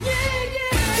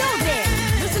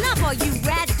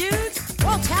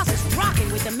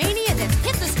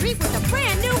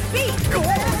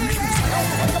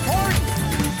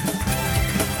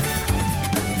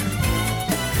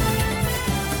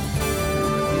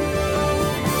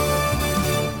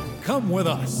come with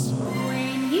us.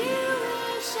 When you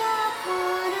wish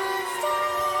upon a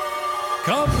star.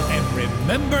 Come and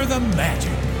remember the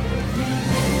magic.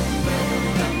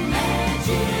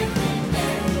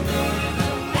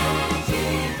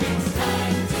 It's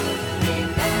time to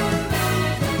remember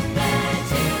the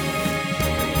magic.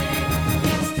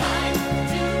 It's time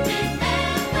to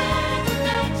remember the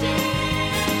magic.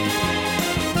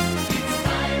 It's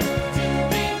time to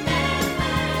remember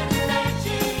the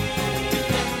magic.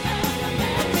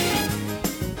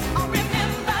 Oh,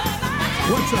 remember the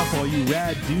magic. What's up, all you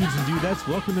rad dudes and dudettes?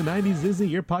 Welcome to 90s Disney,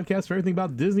 your podcast for everything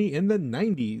about Disney in the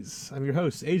 90s. I'm your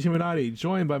host, Adrian Minotti,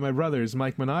 joined by my brothers,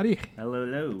 Mike Minotti Hello,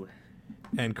 hello.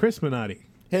 and Chris Minotti.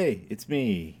 Hey, it's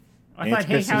me. I And thought, it's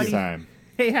hey, Christmas howdy. time.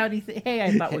 Hey, howdy. Hey,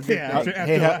 I thought was it. Yeah. After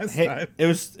Hey, last time. it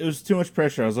was too much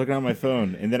pressure. I was looking at my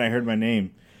phone, and then I heard my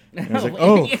name. And I was like,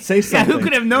 Oh, "Oh, yeah. say something." Yeah, who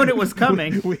could have known it was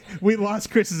coming? We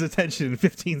lost Chris's attention in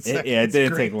 15 seconds. It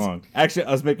didn't Great. take long. Actually,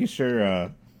 I was making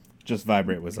sure Just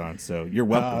Vibrate was on. So you're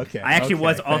welcome. Oh, okay. I actually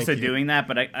was Thank also you. doing that,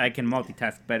 but I can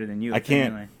multitask better than you. I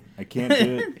can't. Anyway. I can't do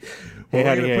it. Well, Hey, we're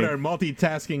howdy, going to put hey. our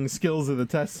multitasking skills to the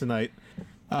test tonight.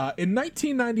 In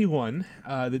 1991,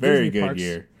 the Very Disney good parks,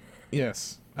 year.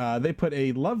 Yes. They put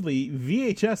a lovely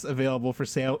VHS available for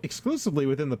sale exclusively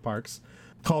within the parks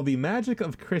called The Magic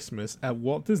of Christmas at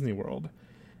Walt Disney World.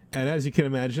 And as you can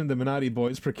imagine, the Minotti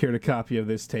boys procured a copy of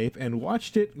this tape and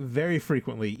watched it very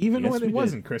frequently, even Yes, when we it did.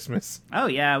 wasn't Christmas. Oh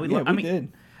yeah, Yeah, I we mean,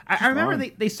 did. I remember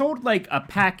fun. they sold like a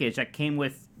package that came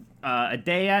with a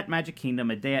day at Magic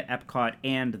Kingdom, a day at Epcot,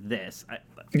 and this.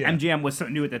 Yeah. MGM was so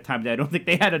new at the time that I don't think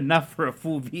they had enough for a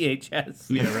full VHS.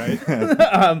 Yeah,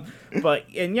 right?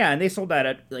 And they sold that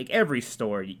at like every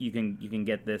store. You can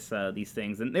get these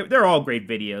things, and they're all great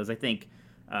videos. I think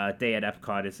Day at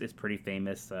Epcot is pretty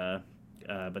famous.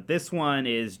 But this one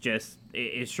is just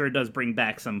it sure does bring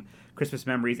back some Christmas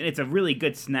memories, and it's a really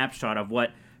good snapshot of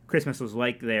what Christmas was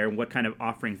like there and what kind of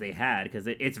offerings they had, because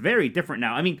it's very different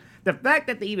now. I mean, the fact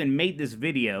that they even made this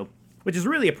video, which is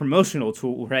really a promotional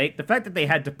tool, right? The fact that they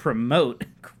had to promote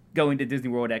going to Disney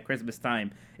World at Christmas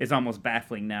time is almost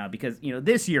baffling now, because, you know,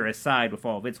 this year aside with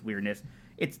all of its weirdness,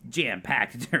 it's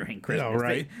jam-packed during Christmas.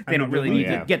 right? They don't really need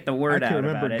to get the I word can out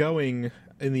remember about it. going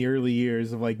in the early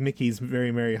years of like Mickey's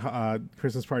Very Merry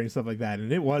Christmas Party and stuff like that,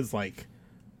 and it was like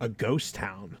a ghost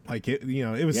town. Like it was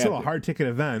Yeah, still a but- hard ticket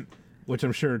event, which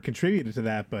I'm sure contributed to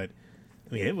that. But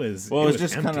I mean, it was Well, it was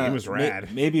just empty. kind of. It was rad.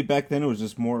 Maybe back then it was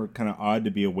just more kind of odd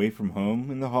to be away from home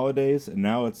in the holidays, and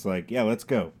now it's like, yeah, let's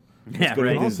go. Yeah, go to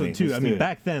right. And also, Disney. too, Let's I do mean, it.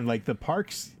 back then, like the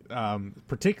parks,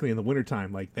 particularly in the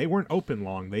wintertime, like they weren't open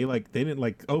long. They didn't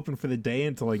like open for the day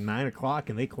until like 9 o'clock,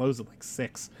 and they closed at like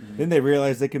 6. Then they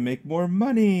realized they could make more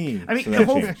money. I mean, So the that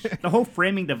whole changed. the whole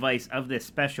framing device of this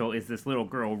special is this little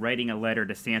girl writing a letter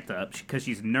to Santa because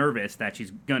she's nervous that she's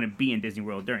gonna be in Disney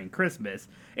World during Christmas,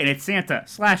 and it's Santa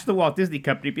 / the Walt Disney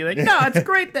Company be like, "No, it's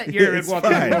great that you're in It's Walt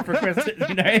Disney fine. World for Christmas."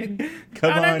 You know?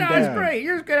 Come no, on no, it's down." great.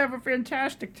 You're gonna have a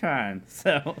fantastic time.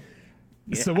 So,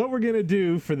 So what we're gonna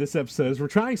do for this episode is we're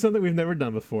trying something we've never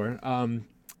done before.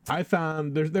 I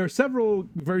found there are several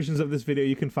versions of this video.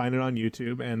 You can find it on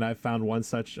YouTube, and I found one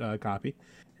such copy.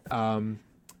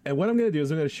 And what I'm going to do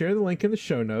is I'm going to share the link in the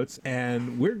show notes,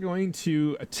 and we're going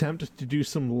to attempt to do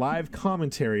some live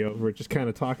commentary over it, just kind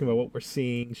of talking about what we're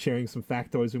seeing, sharing some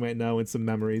factoids we might know, and some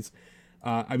memories.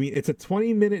 I mean, it's a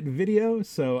 20-minute video,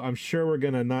 so I'm sure we're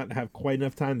going to not have quite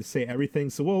enough time to say everything.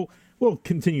 So we'll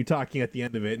continue talking at the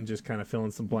end of it and just kind of fill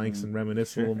in some blanks and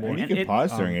reminisce a little more. And you And can it-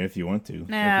 pause during it if you want to. Nah, If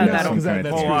that'll- you have some Because kind that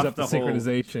of pull screws off up the the whole-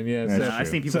 synchronization. Yeah, That's so- I've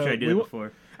seen people so try to do we that will-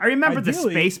 before. I remember the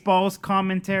Ideally- Spaceballs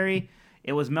commentary.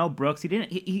 It was Mel Brooks. He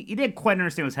didn't quite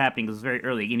understand what was happening because it was very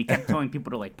early, and he kept telling people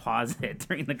to like pause it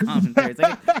during the commentary. It's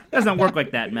like, it doesn't work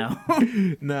like that, Mel.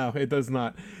 No, it does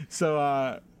not.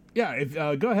 So, yeah, if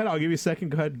go ahead, I'll give you a second.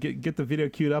 Go ahead, get the video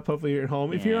queued up. Hopefully, you're at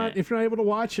home. If you're Yeah. not able to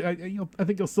watch, I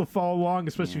think you'll still follow along.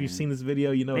 Especially if you've seen this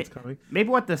video, you know it's coming. Maybe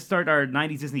we'll have to start our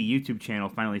 90s Disney YouTube channel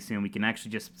finally soon. We can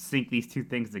actually just sync these two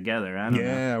things together. I don't know.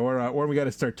 Yeah, or we got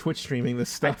to start Twitch streaming this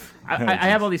stuff. I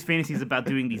have all these fantasies about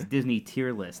doing these Disney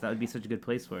tier lists. That would be such a good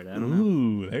place for it. I don't know.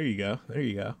 Ooh, there you go. There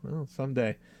you go. Well,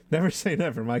 someday. Never say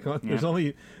never, Michael. There's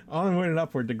only onward and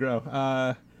upward to grow.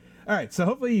 All right, so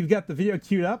hopefully you've got the video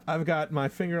queued up. I've got my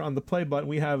finger on the play button.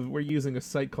 We're using a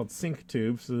site called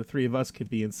SyncTube, so the three of us could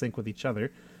be in sync with each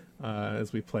other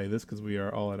as we play this, because we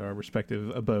are all at our respective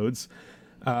abodes.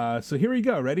 So here we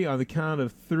go. Ready? On the count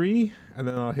of 3, and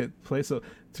then I'll hit play. So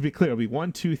to be clear, it'll be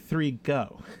 1, 2, 3,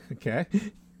 go. Okay.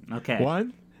 Okay.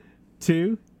 1,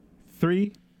 2,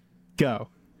 3, go.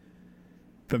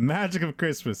 The magic of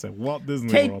Christmas at Walt Disney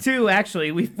Take World. two,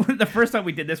 actually. We the first time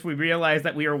we did this, we realized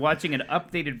that we were watching an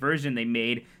updated version they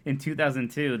made in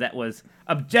 2002 that was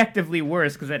objectively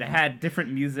worse because it had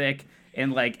different music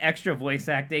and like extra voice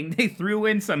acting. They threw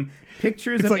in some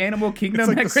pictures of Animal Kingdom it's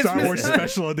like at the Christmas Star Wars time.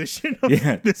 special edition. Of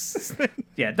Yeah. this thing.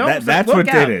 Yeah, don't. That's look what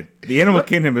out. did it. The Animal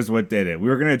Kingdom is what did it. We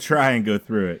were gonna try and go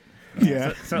through it.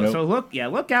 Yeah. So Nope.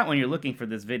 look out when you're looking for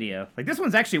this video. Like this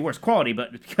one's actually worse quality,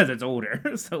 but because it's older,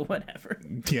 so whatever.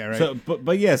 Yeah, right. So,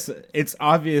 but yes, it's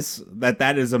obvious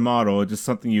that is a model, just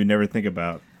something you never think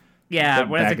about. Yeah, But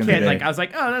when as a back in the kid, like day. I was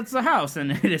like, oh, that's the house,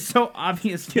 and it is so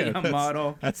obviously a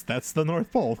model. That's the North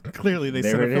Pole. Clearly, they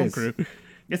There sent a it film is. crew.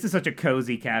 This is such a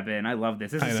cozy cabin. I love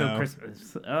this. This I is so know.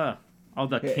 Christmas. All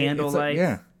the It's candle like, lights.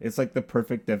 yeah, it's like the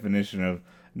perfect definition of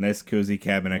nice cozy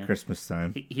cabin at Christmas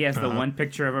time. He has the one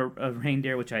picture of a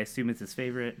reindeer, which I assume is his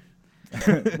favorite.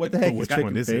 What the heck? Which He's one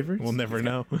picking is favorites? it? We'll never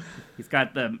know. He's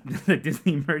got the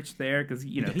Disney merch there because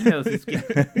he knows he's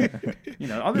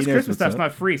all this knows Christmas what's stuff's up.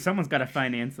 not free. Someone's got to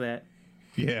finance that.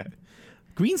 Yeah.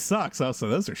 Green socks also.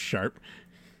 Those are sharp.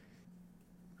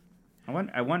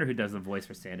 I wonder who does the voice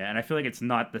for Santa, and I feel like it's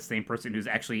not the same person who's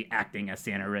actually acting as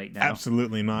Santa right now.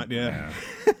 Absolutely not. Yeah.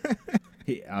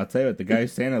 I'll tell you what, the guy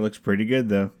Santa looks pretty good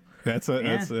though. That's a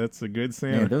good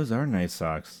Santa. Man, those are nice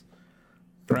socks.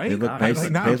 right? They look God, nice.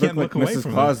 like, now They I look can't like look away Mrs.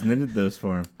 from Claus knitted those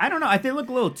for him. I don't know. They look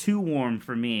a little too warm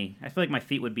for me. I feel like my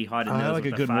feet would be hot in I those like a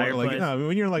with good the more, fireplace. like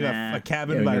when you're like Nah. a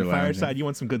cabin Yeah, by when a you're lounging. fireside, you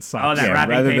want some good socks. Oh, that Yeah, wrapping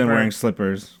rather paper. than wearing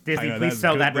slippers. Disney, I know, please that's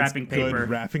sell good- that that's wrapping good paper.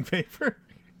 wrapping paper.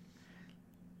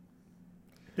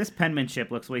 This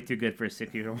penmanship looks way too good for a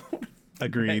 6-year-old.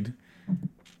 Agreed.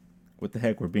 What the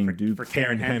heck? We're being duped. for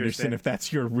Karen Henderson, if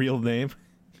that's your real name.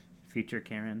 future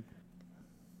Karen.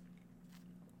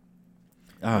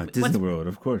 Ah, Disney World,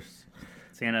 of course.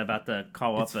 Santa about to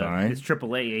call It's up fine. his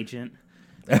AAA agent.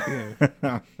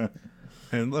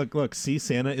 And look, see,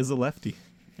 Santa is a lefty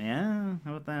Yeah,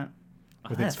 how about that? Oh,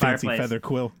 with that its fancy fireplace. feather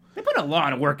quill. They put a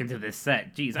lot of work into this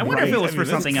set. Jeez, I wonder if Right, it was I for mean,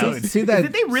 that's something good. else. See that?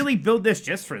 Did they really build this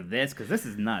just for this? Because this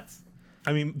is nuts.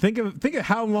 I mean, think of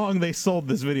how long they sold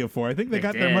this video for. I think they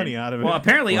got their did. money out of it. Well,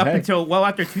 apparently Well, up hey. until well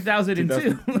after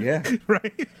 2002. Yeah.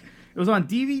 right? It was on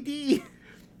DVD.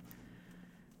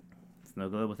 Snow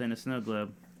globe within a snow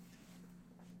globe.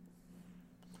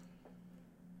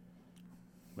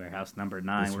 Warehouse number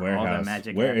 9, This where all the warehouse.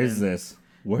 magic Where is happens. this?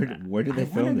 Where did they I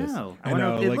film wanna this? know. I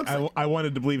know. It Like looks like I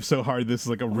wanted to believe so hard this is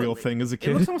like a real thing as a it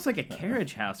kid. looks almost like a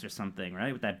carriage house or something,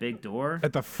 right? With that big door.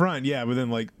 At the front, yeah, but then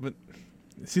but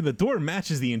see, the door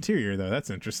matches the interior though.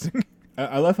 That's interesting.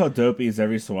 I love how Dopey is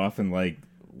every so often like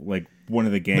one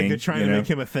of the gang. like they're trying you to know? make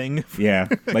him a thing. Yeah,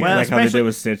 like Well, like how they especially- did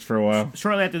with Stitch for a while.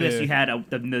 Shortly after this, Yeah. you had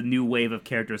the new wave of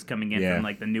characters coming in Yeah. from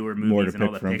like the newer More movies to and all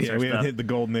pick the from. Pixar Yeah, we haven't stuff. hit the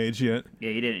golden age yet.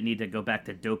 Yeah, you didn't need to go back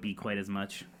to Dopey quite as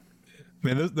much.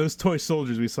 Man, those toy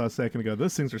soldiers we saw a second ago,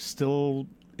 those things are still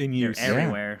in They're use.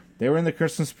 everywhere. They were in the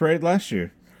Christmas parade last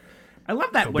year. I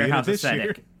love that They'll be in it warehouse this year.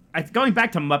 aesthetic. Going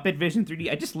back to Muppet Vision 3D,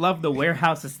 I just love the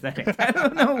warehouse aesthetic. I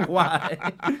don't know why.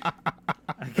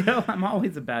 I'm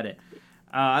always about it.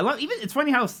 I love even. It's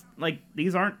funny how like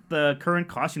these aren't the current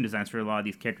costume designs for a lot of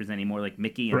these characters anymore. Like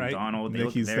Mickey and Right. Donald, they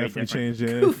Mickey's look very definitely different. changed,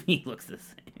 yeah. Goofy looks the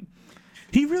same.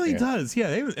 He really Yeah. does.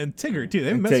 Yeah, and Tigger too. They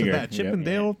haven't And messed with Tigger, that. Chip yep. and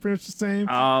Dale, pretty much the same.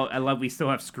 Oh, I love. We still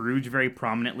have Scrooge very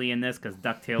prominently in this because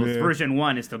Ducktales Yeah. version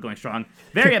 1 is still going strong.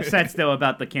 Very upset still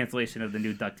about the cancellation of the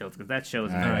new Ducktales because that show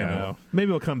is I I know. know.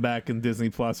 Maybe we'll come back in Disney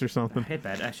Plus or something. hit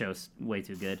that. That show's way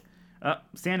too good.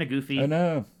 Santa Goofy. I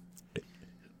know.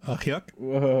 Oh, yuck.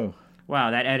 Whoa,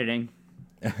 Wow, that editing.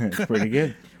 it's pretty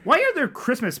good. Why are there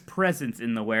Christmas presents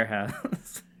in the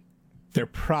warehouse? They're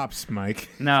props, Mike.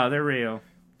 No, they're real.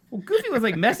 Well, Goofy was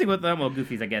like messing with them. Well,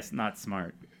 Goofy's, I guess, not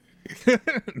smart.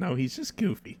 No, he's just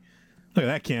goofy. Look at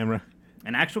that camera.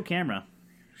 An actual camera.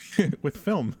 With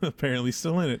film apparently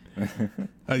still in it.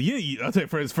 I'll tell you,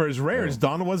 for as rare as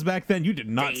Donna was back then, you did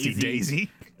not see Daisy.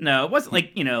 Daisy. No, it wasn't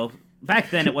like, back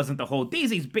then it wasn't the whole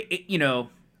Daisy's,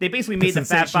 they basically made the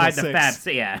Fab Sensational Five the Fab,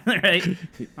 Six. yeah, right?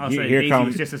 Also, Here Daisy come-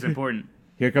 was just as important.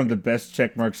 Here come the best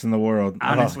check marks in the world.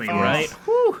 Honestly, Oh, right?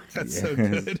 Whew. That's so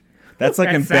good. That's like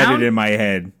That embedded sound? in my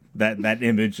head. That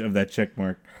image of that check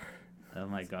mark. Oh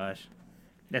my gosh.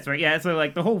 That's right. Yeah, so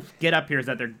like the whole get up here is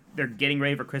that they're getting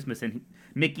ready for Christmas and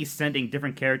Mickey's sending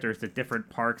different characters to different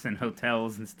parks and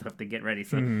hotels and stuff to get ready.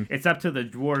 So it's up to the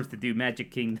dwarves to do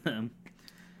Magic Kingdom.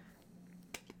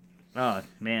 Oh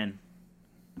man.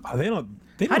 Oh, they don't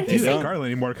How do did he that say- Garland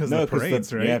anymore because No, of the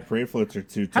parades, right? yeah, parade floats are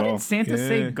too How tall. did Santa Yeah.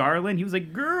 say Garland? He was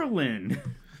like Garland.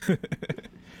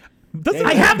 Doesn't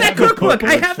I it have that the cookbook.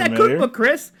 I looks have that familiar. cookbook,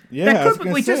 Chris. Yeah, that I was cookbook.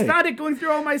 gonna We just say. started going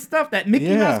through all my stuff. That Mickey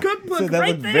Yeah, Mouse cookbook so that right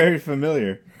looked there. very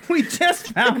familiar. We just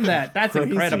found that. That's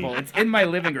Crazy. incredible. It's in my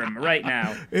living room right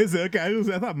now. Is it? Okay,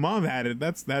 I thought Mom had it.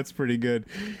 That's pretty good.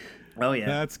 Oh yeah.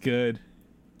 That's good.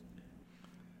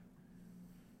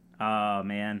 Oh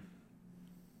man.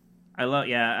 I love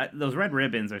those red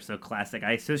ribbons are so classic.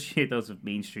 I associate those with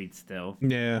Main Street still.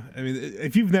 Yeah, I mean,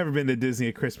 if you've never been to Disney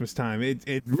at Christmas time,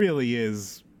 it really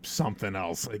is something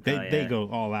else. Like they, Oh, yeah. they go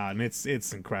all out, and it's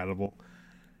incredible.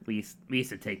 We used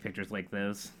to take pictures like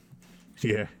those.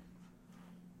 Yeah.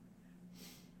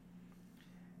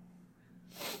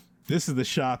 This is the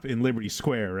shop in Liberty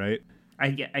Square, right?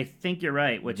 I think you're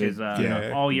right, which is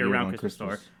Yeah. all year Year round round Christmas store.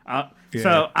 Christmas. Yeah.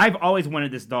 So I've always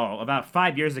wanted this doll. About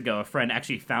 5 years ago, a friend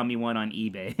actually found me one on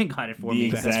eBay and got it for The me.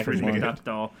 exact That's pretty one. McDuck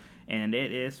doll, and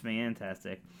it is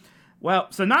fantastic. Well,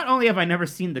 so not only have I never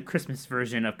seen the Christmas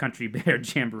version of Country Bear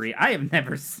Jamboree, I have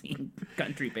never seen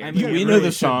Country Bear. I mean, Yeah, we you know really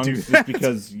the should songs do just that.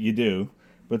 because you do.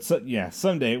 But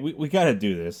someday we got to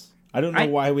do this. I don't know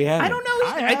why we haven't. I don't know.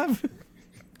 I have.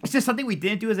 It's just something we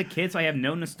didn't do as a kid, so I have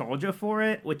no nostalgia for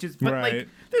it. Which is, but Right. like,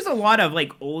 there's a lot of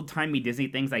like old timey Disney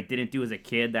things I didn't do as a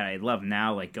kid that I love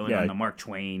now, like going Yeah. on the Mark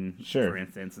Twain, Sure. for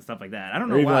instance, and stuff like that. I don't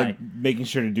Or know even why. like making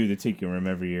sure to do the Tiki Room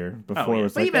every year. Before Oh, yeah. it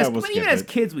was But like, even, as, we'll but skip even as it.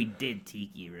 kids, we did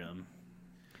Tiki Room.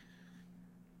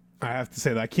 I have to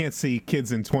say that I can't see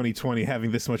kids in 2020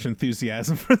 having this much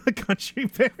enthusiasm for the Country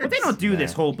Bears. But they don't do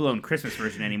this Nah. whole blown Christmas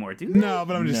version anymore, do they? No,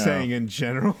 but I'm just No. saying in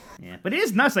general. Yeah, but it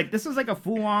is nuts. Like this is like a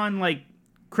full on like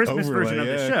Christmas Overlay, version of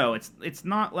the yeah. show. It's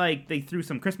not like they threw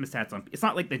some Christmas hats on. It's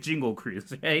not like the Jingle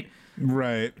Cruise, right?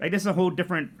 Right. Like this is a whole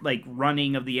different like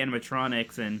running of the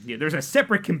animatronics, and yeah, there's a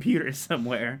separate computer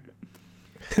somewhere.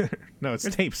 No, it's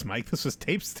tapes, Mike. This was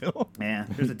tapes still. Yeah,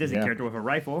 there's a Disney Yeah. character with a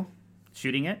rifle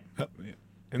shooting it. Oh, yeah.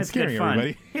 And It's scaring good fun.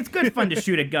 everybody. It's good fun to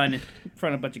shoot a gun in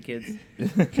front of a bunch of kids.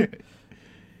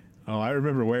 Oh, I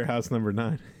remember Warehouse Number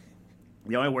 9.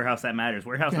 The only warehouse that matters.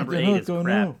 Warehouse number Captain 8 Hook, is oh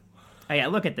crap. no. Oh yeah,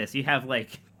 look at this. You have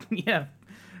like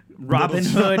Robin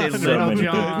Little Hood John. and So Little many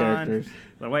good John, characters.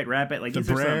 the White Rabbit. Like The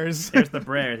these are Brers. some. There's the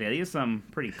Brers. Yeah, these are some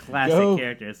pretty classic Go.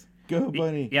 characters. Go,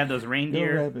 bunny. You have those Go,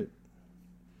 reindeer. rabbit.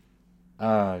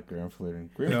 Grand Floridian.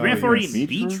 Oh, Grand yeah. Floridian Beach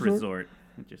Beach Resort? Resort.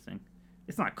 Interesting.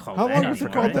 It's not called How that long was it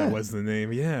anymore, called right? that? That was the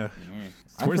name, yeah. Yeah.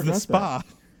 I Where's the forgot spa?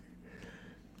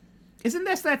 Isn't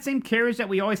this that same carriage that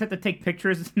we always have to take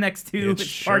pictures next to? It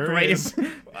It's parked sure right is.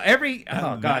 in every. Oh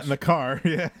Not gosh. in the car,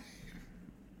 yeah.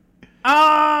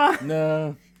 Ah.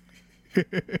 No,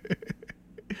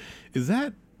 Is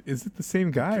it the same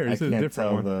guy or I is it a can't different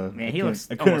tell one? the. Man, I he can't- looks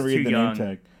I couldn't almost read too the young. name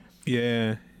tag.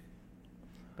 Yeah.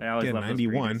 But I always Yeah, love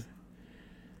 91. Those greetings.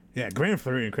 Yeah, Grand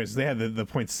Floridian Christmas. They had the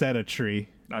poinsettia tree.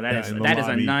 Oh, that is in the that is a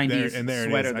lobby 90s there, and there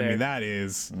sweater it is. there. I mean, that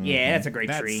is Yeah, that's a great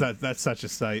tree. that's such a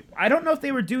sight. I don't know if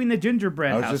they were doing the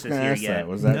gingerbread I was house just this gonna year ask yet. that.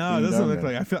 Was that? No, it being doesn't done look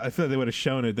then? like. I feel like they would have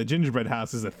shown it. The gingerbread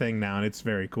house is a thing now, and it's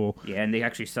very cool. Yeah, and they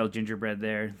actually sell gingerbread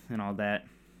there and all that.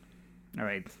 All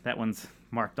right, that one's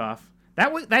marked off.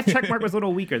 That check mark was a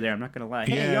little weaker there. I'm not gonna lie.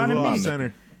 Hey, Yeah, Jan a and little me. off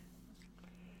center.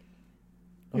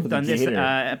 We've the done this gator.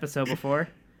 episode before.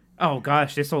 Oh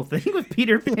gosh, this whole thing with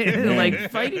Peter Pan like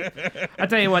fighting. I'll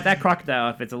tell you what, that crocodile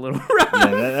outfit's a little rough.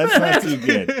 Yeah, that's not too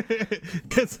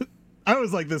good. I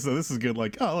was like this. This is good.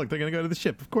 Like, oh look, they're gonna go to the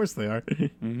ship. Of course they are.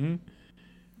 Mm-hmm.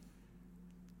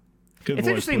 Good It's voice,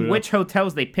 interesting Pluto. which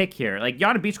hotels they pick here. Like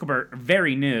Yana Beach Club are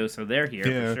very new, so they're here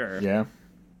Yeah. for sure. Yeah.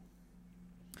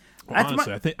 Well, That's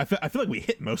honestly, I feel like we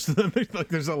hit most of them. Like,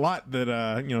 there's a lot that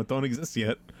don't exist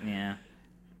yet. Yeah.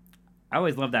 I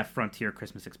always love that Frontier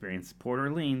Christmas experience. Port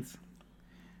Orleans.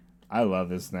 I love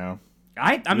this now.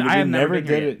 I We have never been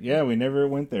did here it. Yeah, we never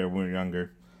went there when we were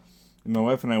younger. And my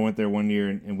wife and I went there one year,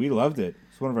 and we loved it.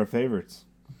 It's one of our favorites.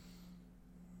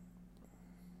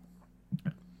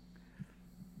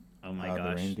 Oh my the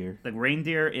gosh, reindeer. The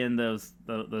reindeer in those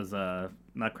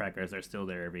nutcrackers are still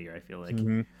there every year. I feel like.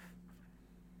 Mm-hmm.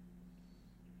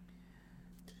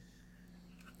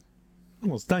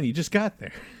 Almost done. You just got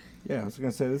there. Yeah, I was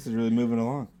gonna say this is really moving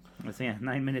along. Let's see,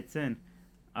 9 minutes in.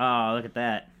 Oh, look at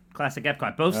that. Classic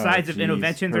Epcot. Both Oh, sides of geez.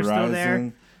 Innoventions are still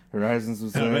there. Horizons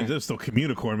was Oh, there. man, there's still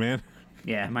Communicore, man.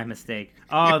 Yeah, my mistake.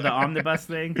 Oh, the omnibus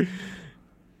thing.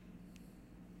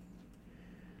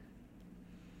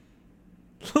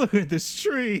 Look at this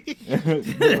tree.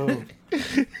 No.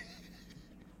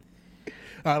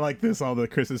 I like this. All the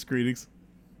Christmas greetings.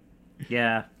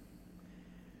 Yeah.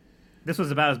 This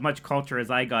was about as much culture as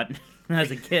I got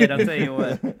as a kid, I'll tell you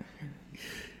what.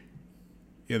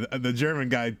 Yeah, the German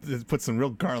guy put some real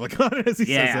garlic on it, as he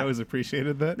says. Yeah. I always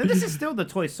appreciated that. Now, this is still the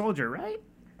toy soldier, right?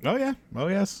 Oh yeah. Oh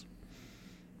yes.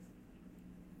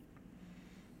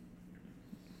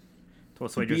 Well,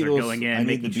 soldiers Beatles, are going I in,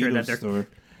 need making the sure that Beatles they're. store.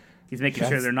 He's making sure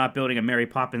That's- they're not building a Mary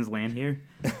Poppins land here.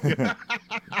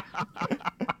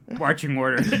 Marching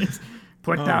orders.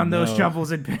 Put down those no.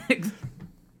 shovels and picks.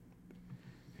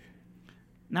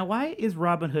 Now, why is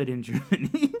Robin Hood in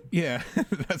Germany? Yeah,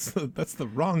 that's the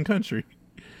wrong country.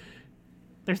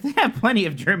 They have plenty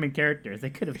of German characters. They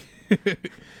could have.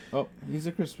 Oh, he's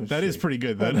a Christmas That tree. is pretty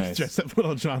good, though. Oh, nice. Dress up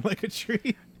little John like a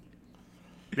tree.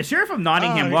 The Sheriff of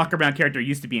Nottingham Oh, walk around character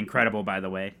used to be incredible, by the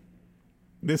way.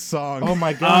 This song. Oh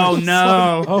my god. Oh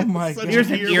no! Oh my Such god. Here's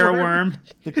an earworm. earworm.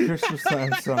 The Christmas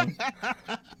time song.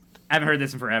 I haven't heard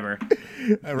this in forever. All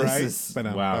This right. is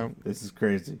But, wow. This is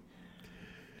crazy.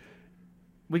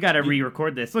 We got to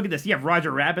re-record this. Look at this. You have Roger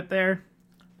Rabbit there.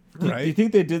 Do you Right.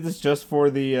 think they did this just for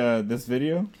the this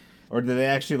video, or did they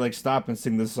actually like stop and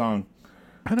sing this song?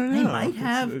 I don't know. might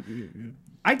have.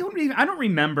 I don't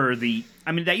remember the.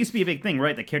 I mean, that used to be a big thing,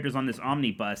 right? The characters on this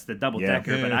omnibus, the double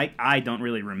decker, Yeah. but I don't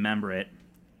really remember it.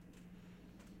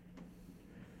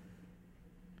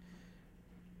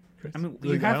 I mean,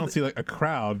 you Like, I have don't the- see like a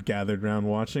crowd gathered around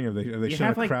watching. Have they You shown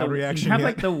have a like crowd the reaction you have yet?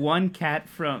 like the one cat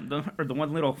from the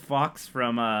one little fox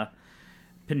from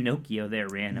Pinocchio there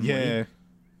randomly. Yeah.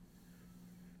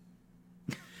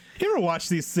 You ever watch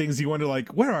these things? You wonder, like,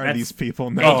 where are That's- these people Oh,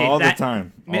 now? AJ, all the that-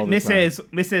 time. All the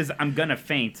Mrs. I'm gonna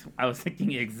faint. I was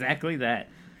thinking exactly that.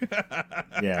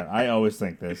 Yeah, I always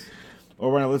think this.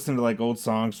 Or when I listen to like old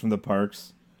songs from the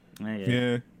parks, Yeah.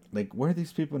 Yeah. like where are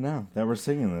these people now that were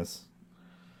singing this?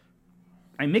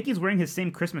 I mean, Mickey's wearing his same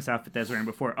Christmas outfit that he was wearing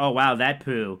before. Oh wow, that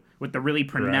poo with the really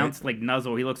pronounced like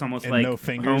nuzzle. He looks almost And like no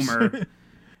fingers. Homer.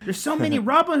 There's so many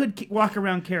Robin Hood walk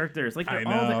around characters. Like they're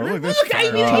I all know. there. Look, this Look, I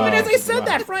mean, Friar even as I Tuck. said Wow.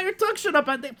 that, Friar Tuck showed up.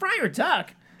 Friar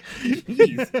Tuck.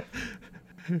 Jeez.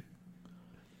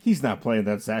 He's not playing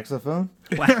that saxophone.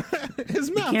 Wow.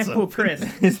 His mouth's Can't up. fool Chris.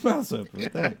 His mouth's open.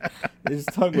 What the heck? His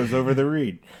tongue was over the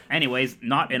reed. Anyways,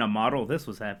 not in a model. This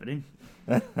was happening.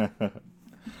 Could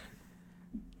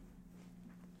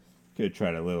have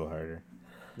tried a little harder.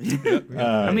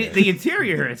 I mean, the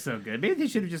interior is so good. Maybe they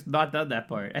should have just not done that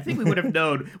part. I think we would have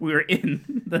known we were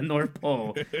in the North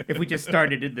Pole if we just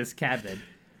started in this cabin.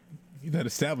 That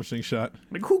establishing shot.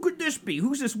 Like, who could this be?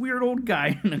 Who's this weird old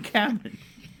guy in a cabin?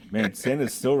 Man,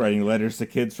 Santa's still writing letters to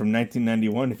kids from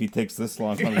 1991 if he takes this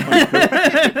long. What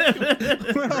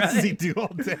else does he do all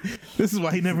day? This is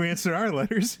why he never answered our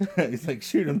letters. He's like,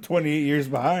 shoot, I'm 28 years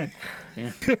behind.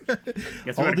 Yeah. Guess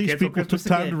we All gotta these cancel people took Christmas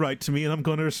time to again. write to me, and I'm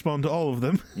going to respond to all of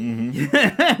them.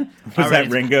 Was All that right.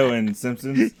 Ringo and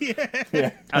Simpsons?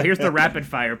 Yeah. Oh, here's the rapid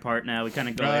fire part now. We kind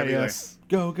of go everywhere. Yes.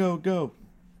 Go, go, go.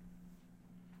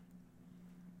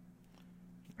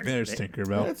 There's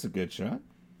Tinkerbell. That's a good shot.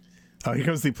 Oh, here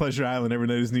comes the Pleasure Island Every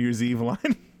Night is New Year's Eve line.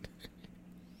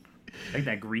 Like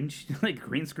that green, like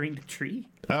green screened tree.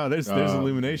 Oh, there's Oh.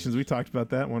 Illuminations. We talked about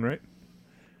that one, right?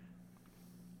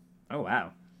 Oh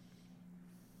wow.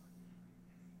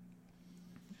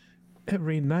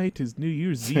 Every night is New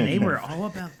Year's They Eve. were all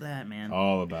about that, man.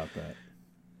 All about that.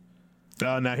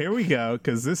 Oh, now here we go,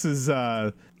 because this is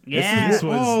Yeah. this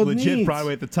was Oh, legit neat.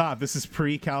 Broadway at the top. This is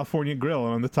pre-California Grill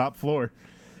on the top floor.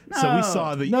 So we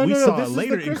saw the No, we no, no, saw this a is the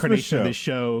later Christmas incarnation of show. this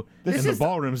show This in is- the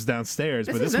ballrooms downstairs.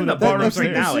 This but is this in would the have ballrooms that's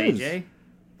right what now, this is. AJ.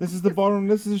 This is the ballroom.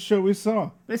 This is the show we saw.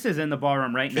 This is in the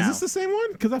ballroom right now. Is this the same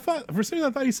one? Because I thought for some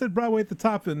reason I thought he said Broadway at the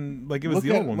top and like it was Look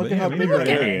the at- old one. look But at yeah, how maybe big you're that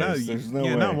right. area No, is. There's no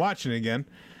yeah, now I'm way. watching it again.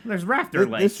 There's rafter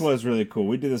lights. This was really cool.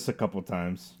 We did this a couple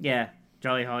times. Yeah,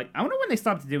 Jolly Holly. I wonder when they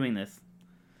stopped doing this.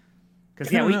 Because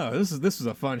I yeah, don't we know. This was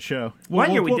a fun show.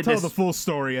 One year we we'll did tell this- the full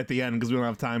story at the end because we don't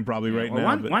have time probably right well,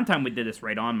 now. but- one time we did this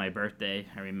right on my birthday.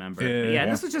 I remember. Yeah. But Yeah.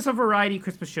 this was just a variety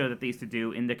Christmas show that they used to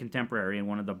do in the Contemporary in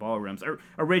one of the ballrooms.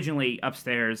 Originally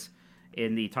upstairs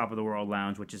in the Top of the World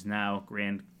Lounge, which is now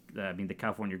the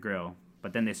California Grill.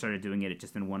 But then they started doing it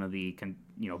just in one of the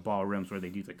ballrooms where they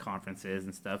do the conferences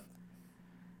and stuff.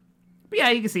 But yeah,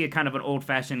 you can see a kind of an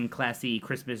old-fashioned, classy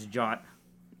Christmas jaunt.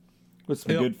 With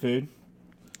some Yep. good food.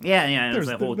 Yeah, it was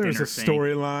There's a whole there's dinner a thing.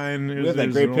 storyline. We had that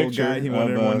There's great an old picture guy. He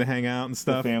wanted of, everyone to hang out and The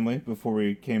stuff. family before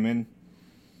we came in.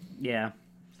 Yeah.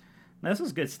 This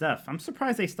was good stuff. I'm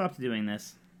surprised they stopped doing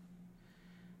this.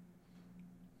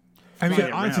 I mean, Yeah,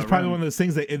 honestly, it's yeah, probably right. one of those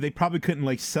things that they probably couldn't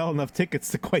like sell enough tickets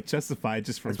to quite justify it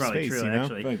just from That's probably space, true, you know?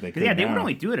 actually. I feel like they 'Cause, could yeah, they would now.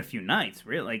 only do it a few nights,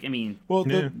 really. Like, I mean, Well,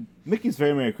 Yeah. Mickey's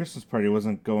Very Merry Christmas Party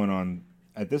wasn't going on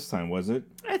at this time, was it?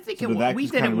 I think So did that we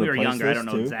just did it kind when of we were replace younger. I this, don't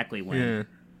know too? exactly when. Yeah.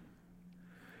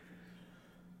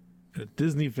 A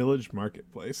Disney Village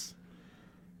Marketplace.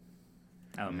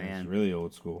 Oh, It's man. really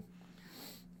old school.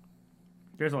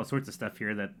 There's all sorts of stuff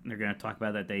here that they're going to talk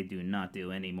about that they do not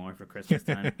do anymore for Christmas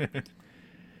time.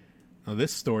 Oh,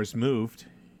 this store's moved.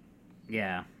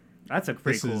 Yeah. That's a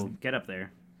pretty This is- cool get up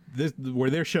there. This where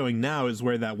they're showing now is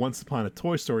where that Once Upon a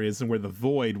Toy Story is, and where the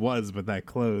Void was, but that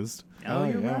closed. Oh, Oh,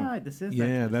 you're yeah. right. This is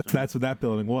Yeah, that that's what that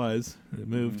building was. It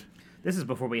moved. This is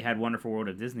before we had Wonderful World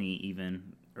of Disney, even,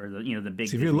 or the the big.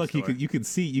 So if you're Disney lucky,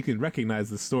 store. you can recognize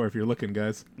the store if you're looking,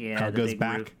 guys. Yeah, how it the goes big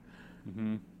back.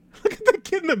 roof. Look at the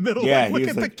kid in the middle. Yeah, like, look he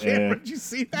at was the like, camera. Did you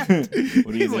see that?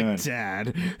 What are you He's doing? like,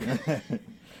 Dad.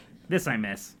 This I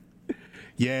miss.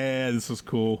 Yeah, this was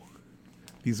cool.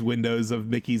 These windows of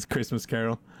Mickey's Christmas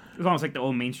Carol. It was almost like the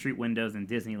old Main Street windows in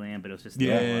Disneyland, but it was just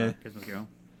Yeah. Christmas Carol.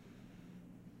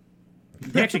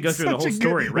 He actually goes through the Such whole a good-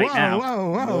 story right whoa, now.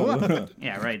 Whoa, whoa.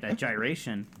 Yeah, right. That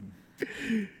gyration.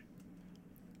 It's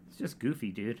just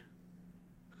goofy, dude.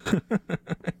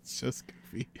 It's just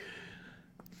goofy.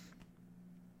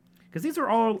 Because these are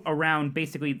all around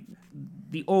basically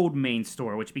the old main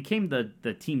store, which became the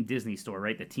Team Disney store,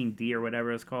 right? The Team D or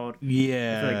whatever it's called. I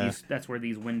Yeah. feel like that's where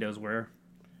these windows were.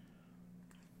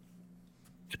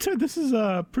 This is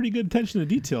a pretty good attention to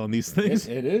detail on these things.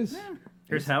 It is.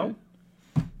 Here's hell.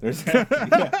 There's yeah.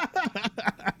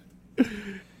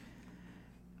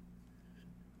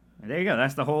 There you go.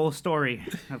 That's the whole story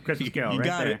of Christmas Carol You right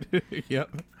got there. it.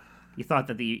 Yep. You thought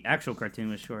that the actual cartoon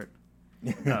was short.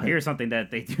 Oh, here's something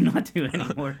that they do not do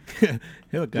anymore. Hey,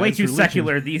 look, guys, Way too religion.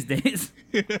 secular these days.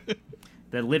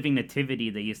 The living nativity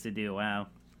they used to do. Wow.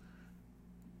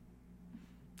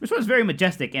 Which was very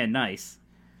majestic and nice.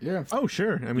 Yeah. Oh,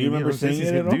 sure. I mean, remember if seeing Disney's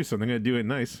it at gonna all? do something, they're gonna do it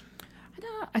nice.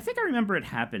 I think I remember it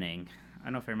happening. I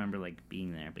don't know if I remember like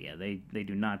being there, but yeah, they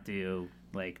do not do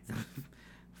like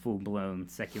full blown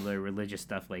secular religious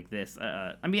stuff like this.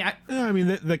 I mean, Yeah, I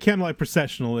mean, the candlelight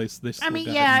processional. They still I mean,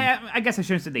 got it. yeah, I guess I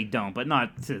shouldn't say they don't, but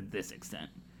not to this extent.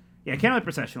 Yeah, Candlelight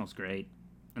Processional's great,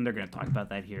 and they're going to talk about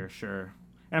that here, sure.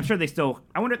 And I'm sure they still.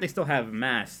 I wonder if they still have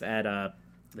mass at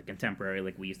the Contemporary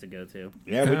like we used to go to.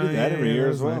 Yeah, we did that every yeah, year that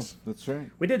as was well. nice. That's right.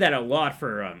 We did that a lot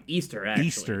for Easter, actually.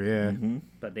 Easter, yeah.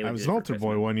 But they I would was do an it altar for boy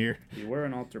Christmas. one year. You were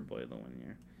an altar boy the one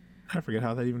year. I forget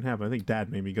how that even happened. I think Dad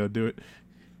made me go do it.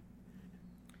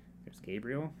 There's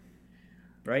Gabriel,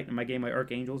 right? Am I getting my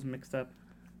archangels mixed up?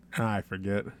 I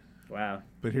forget. Wow.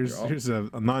 But here's You're all- here's a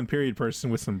non-period person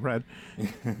with some bread.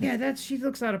 Yeah, she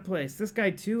looks out of place. This guy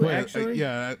too, Well, actually.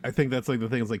 yeah, I think that's like the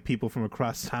thing. Is like people from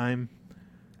across time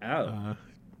Oh.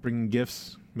 bringing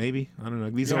gifts. Maybe I don't know.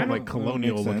 These Yeah, I aren't like don't- that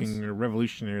colonial makes sense. looking or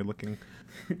revolutionary looking.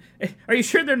 Are you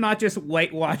sure they're not just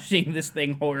whitewashing this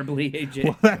thing horribly, AJ?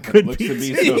 Well, that could Looks be. to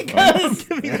be too. so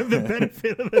fun. Giving them the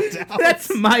benefit of the doubt.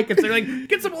 That's my concern. Like,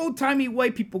 get some old timey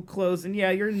white people clothes, and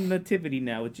yeah, you're in nativity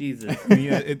now with Jesus.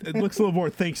 Yeah, it looks a little more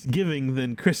Thanksgiving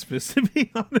than Christmas, to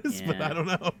be honest. But Yeah. I don't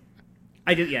know.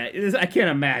 I can't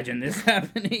imagine this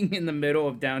happening in the middle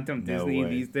of downtown No Disney way.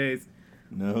 these days.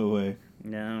 No way.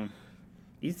 No,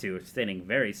 these two are standing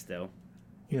very still.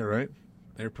 Yeah, right.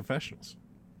 They're professionals.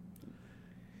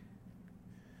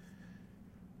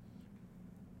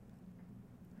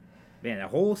 Man, a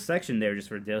whole section there just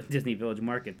for Disney Village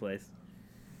Marketplace.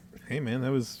 Hey, man,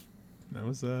 that was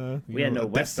We had no a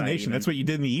website destination. even. That's what you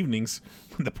did in the evenings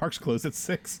when the parks closed at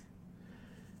 6.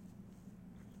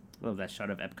 Love that shot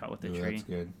of Epcot with the Ooh, tree. that's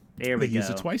good. There we They go.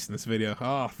 used it twice in this video.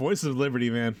 Oh, Voices of Liberty,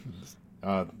 man.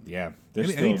 Yeah. They're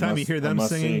still Anytime you must- hear a them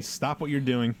must-see. singing, stop what you're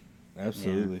doing.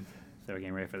 Absolutely. So we're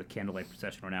getting ready for the Candlelight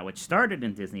Processional now, which started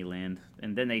in Disneyland,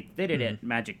 and then they did it at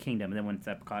Magic Kingdom, and then when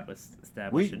Epcot was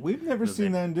established, We've never it was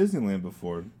seen there. that in Disneyland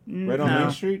before. Right on No.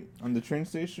 Main Street, on the train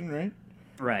station, right?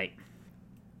 Right.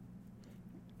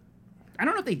 I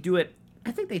don't know if they do it.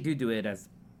 I think they do it as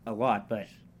a lot, but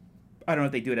I don't know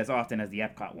if they do it as often as the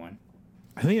Epcot one.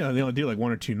 I think they only do like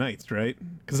 1 or 2 nights, right?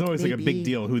 Because it's always like a Maybe. big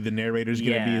deal who the narrator's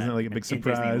going to be. Isn't it like a big in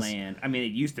surprise? Disneyland. I mean,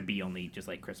 it used to be only just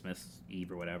like Christmas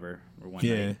Eve or whatever, or one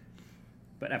Yeah. night.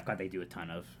 But Epcot they do a ton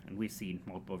of, and we've seen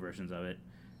multiple versions of it.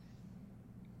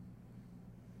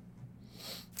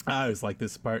 I always like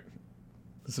this part.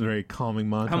 This is a very calming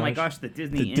montage. Oh my gosh, the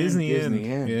Disney The Inn. Disney Inn. Disney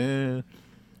Inn. Yeah.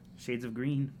 Shades of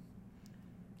Green.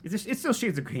 It's still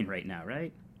Shades of Green right now,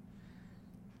 right?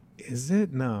 Is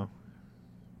it? No.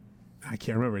 I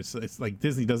can't remember. It's like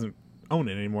Disney doesn't own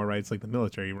it anymore, right? It's like the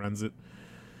military runs it.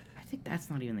 I think that's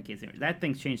not even the case anymore. That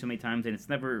thing's changed so many times, and it's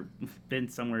never been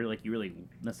somewhere like you really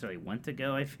necessarily want to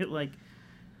go. I feel like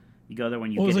you go there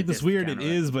when you. Well, get it's a like this weird. It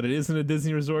discount or is, but it isn't a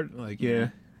Disney resort. Like, yeah.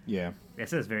 Yeah.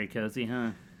 This is very cozy,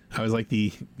 huh? I was like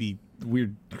the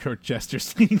weird Kurt Jester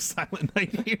singing Silent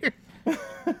Night here.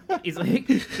 He's like,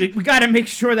 we got to make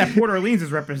sure that Port Orleans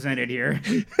is represented here.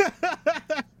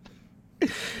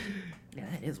 Yeah,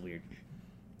 that is weird.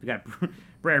 We got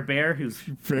Brer Bear, who's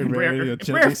Brer Brer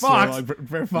Fox. Fox.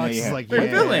 Brer Fox Yeah, is like, They're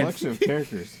yeah. villains. Collection of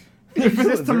characters. It's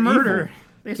They're to murder.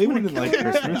 They just They wanna wouldn't kill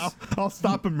like her. Christmas. I'll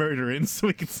stop a murdering so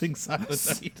we can sing Silent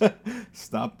Night.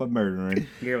 Stop a murdering.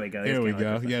 Here we go. There we It's go.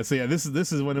 kinda like Yeah, so yeah, this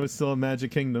is when it was still a Magic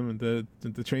Kingdom at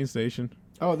the train station.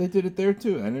 Oh, they did it there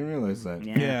too. I didn't realize that.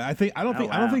 Yeah. Yeah, I don't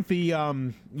wow. think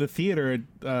the theater at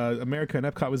America and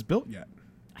Epcot was built yet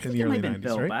I in think the it might early have been 90s,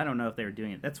 built, right? but I don't know if they were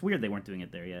doing it. That's weird they weren't doing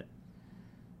it there yet.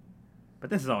 But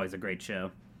this is always a great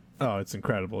show. Oh, it's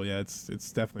incredible. Yeah, it's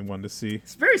definitely one to see.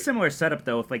 It's very similar setup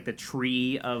though, with like the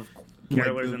tree of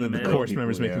carolers Like, in the the middle. chorus People,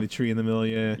 members making yeah. the tree in the middle.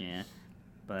 Yeah. Yeah,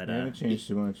 but They haven't changed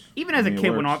too much. even as a I mean, it kid,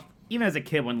 when works. even as a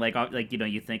kid, when like you know,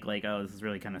 you think like, oh, this is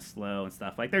really kind of slow and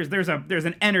stuff. Like there's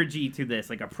an energy to this,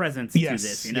 like a presence Yes, to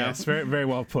this. You know, yes, very very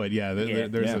well put. Yeah, Yeah.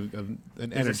 there's Yeah. an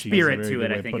There's energy, a is spirit very to good it,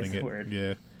 way I of think is putting the it. word.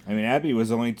 Yeah. I mean, Abby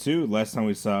was only 2 last time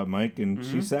we saw Mike, and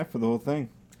she sat for the whole thing.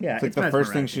 Yeah, it's like it's the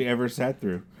first thing mesmerizing. she ever sat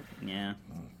through. Yeah,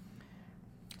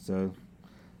 So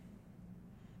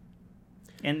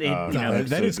and they, Oh, you No, know, that's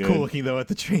that so is good. cool looking though at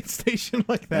the train station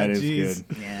like that. that is Jeez.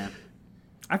 good. yeah.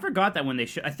 I forgot that when they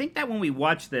I think that when we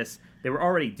watched this, they were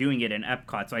already doing it in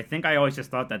Epcot. So I think I always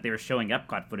just thought that they were showing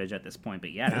Epcot footage at this point.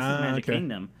 But yeah, this Ah, is Magic okay.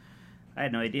 Kingdom. I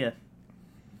had no idea.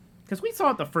 Because we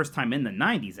saw it the first time in the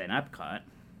 90s at Epcot.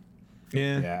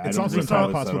 Yeah, Yeah, I it's don't also recall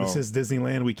entirely this at possible it all. says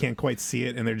Disneyland. We can't quite see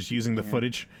it, and they're just using the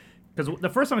footage. Because the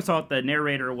first time I saw it, the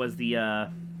narrator was the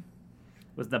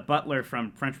butler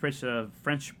from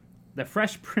the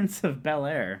Fresh Prince of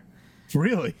Bel-Air.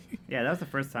 Really, Yeah, that was the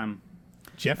first time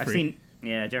Jeffrey? I've seen.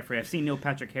 Yeah, Jeffrey. I've seen Neil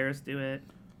Patrick Harris do it.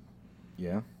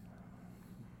 Yeah.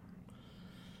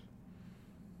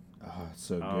 Oh, it's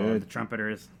so Oh, good. the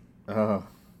trumpeters. Oh,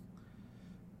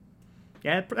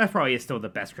 Yeah, that probably is still the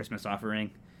best Christmas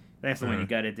offering. That's the one you Uh-huh.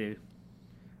 got to do.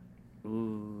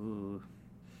 Ooh.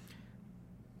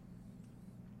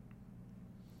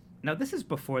 Now this is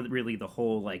before really the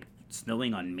whole like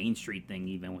snowing on Main Street thing,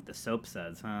 even with the soap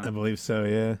suds, huh? I believe so.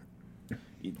 Yeah.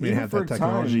 we didn't have that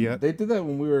technology yet. They did that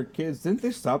when we were kids. Didn't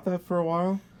they stop that for a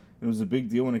while? It was a big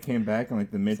deal when it came back in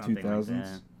like the mid Something 2000s. like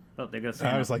that. Oh, there goes I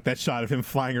Santa. was like that shot of him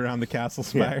flying around the castle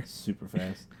Yeah, spire. super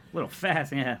fast. A little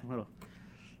fast, yeah. A little.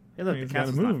 Hey, look, He's the gotta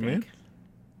castle's not move, man.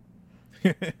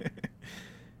 big.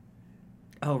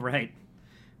 Oh, right.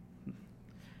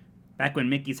 Back when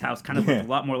Mickey's house kind of looked a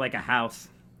lot more like a house.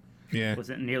 Yeah.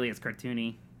 Wasn't nearly as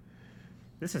cartoony.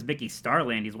 This is Mickey's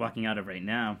Starland he's walking out of right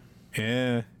now.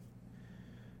 Yeah.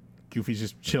 Goofy's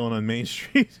just chilling on Main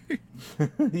Street.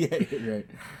 Yeah, you're right.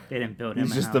 They didn't build him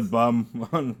He's a just house. a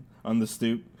bum on the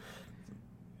stoop.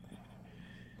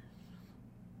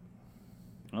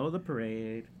 Oh, the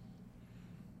parade.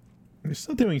 They're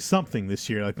still doing something this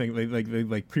year. I think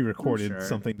they pre-recorded I'm sure.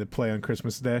 something to play on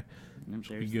Christmas Day. Yep,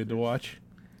 Be good to watch.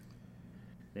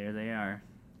 There they are.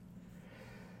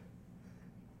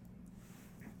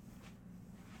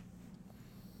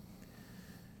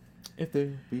 If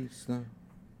there be snow,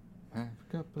 have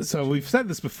a cup of So we've said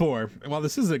this before. While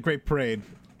this is a great parade,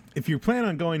 if you plan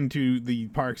on going to the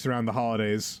parks around the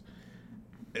holidays,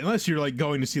 unless you're like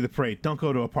going to see the parade, don't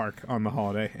go to a park on the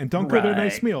holiday, and don't go to a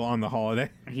nice Right. meal on the holiday.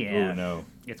 Yeah. Oh no,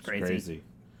 It's crazy.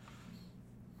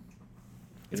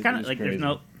 It's It kind of is like crazy. there's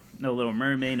no Little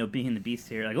Mermaid, no Beauty and the Beast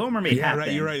here. Like Little Mermaid Yeah, happened.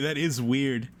 right. You're right. That is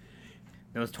weird.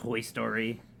 That was Toy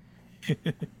Story.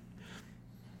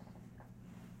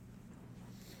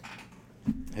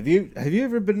 Have you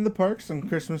ever been in the parks on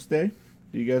Christmas Day?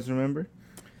 Do you guys remember?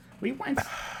 We went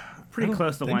pretty don't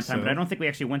close to think one time, so. but I don't think we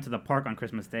actually went to the park on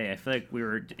Christmas Day. I feel like we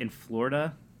were in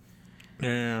Florida.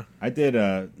 Yeah. I did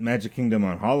Magic Kingdom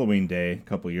on Halloween Day a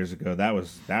couple years ago. That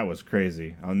was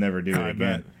crazy. I'll never do it I again.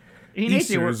 bet. Me and AJ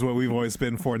Easter were- is what we've always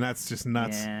been for, and that's just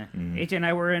nuts. Yeah. Mm-hmm. AJ and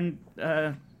I were in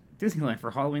Disneyland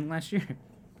for Halloween last year.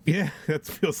 Yeah, that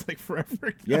feels like forever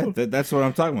ago. Yeah, that's what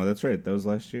I'm talking about. That's right. That was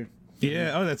last year.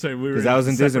 Yeah. Oh, that's right. We were Because I was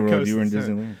in separate Disney World. You were in coasts.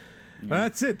 Disneyland. Well,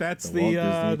 that's it. That's The Walt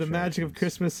Disney the magic of attractions.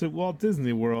 Christmas at Walt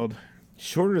Disney World.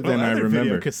 Shorter than Oh, I other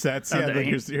remember. video cassettes. Oh, Yeah, the-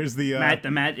 look, here's the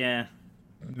Yeah.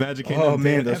 Magic Kingdom. Oh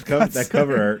man, Day at those Epcot that Center.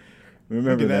 cover art.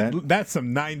 Remember Look at that? That's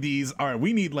some 90s. All right,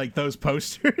 we need like those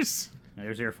posters.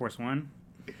 There's Air Force One.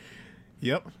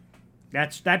 Yep.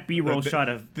 That B-roll The- shot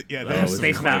of yeah, Oh, that it was was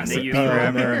Space Mountain classic. that used Oh,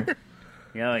 forever. man.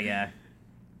 Oh yeah.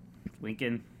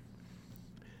 Lincoln.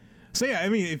 So yeah, I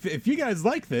mean, if you guys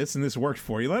like this and this worked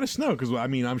for you, let us know because I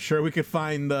mean, I'm sure we could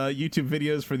find YouTube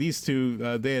videos for these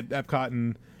two Day at Epcot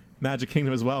and Magic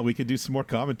Kingdom as well. We could do some more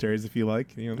commentaries if you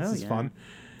like. You know, this Oh, is yeah. fun.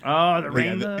 Oh, the Yeah,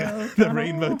 rainbow. the tunnel.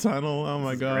 Rainbow Tunnel. Oh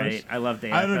my gosh. Great. I love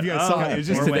Day I don't know if you guys saw it. It was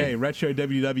just Norway. today. Retro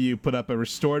WW put up a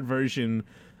restored version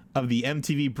of the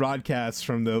MTV broadcast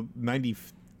from the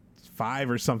 95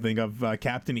 or something of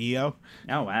Captain EO.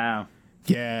 Oh wow.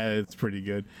 Yeah, it's pretty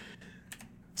good.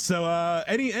 So,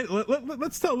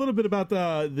 let's tell a little bit about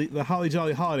the Holly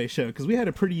Jolly Holiday Show, because we had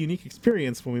a pretty unique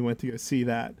experience when we went to go see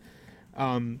that.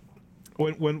 When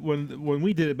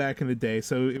we did it back in the day,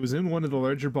 so it was in one of the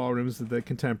larger ballrooms of the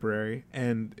Contemporary,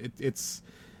 and it's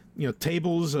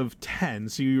tables of 10,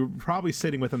 so you're probably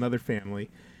sitting with another family,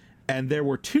 and there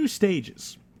were 2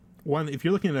 stages. One, if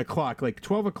you're looking at a clock, like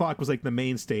 12 o'clock was like the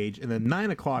main stage, and then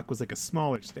 9 o'clock was like a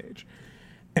smaller stage.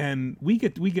 And we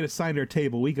get assigned our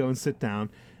table. We go and sit down,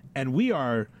 and we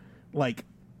are like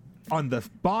on the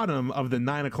bottom of the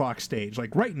 9 o'clock stage,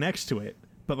 like right next to it.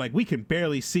 But like we can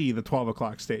barely see the 12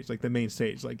 o'clock stage, like the main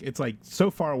stage. Like it's like so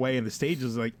far away, and the stage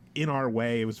is like in our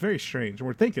way. It was very strange. And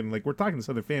we're thinking, like, we're talking to this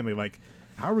other family, like,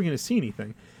 how are we going to see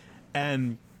anything?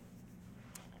 And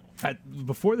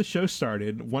before the show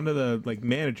started, one of the like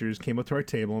managers came up to our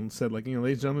table and said, like, ladies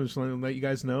and gentlemen, just want to let you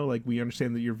guys know, like, we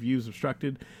understand that your view is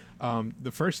obstructed.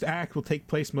 The first act will take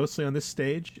place mostly on this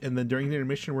stage, and then during the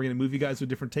intermission, we're going to move you guys to a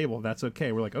different table. If that's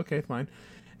okay. We're like, okay, fine.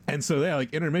 And so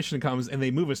like intermission comes, and they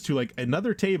move us to like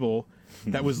another table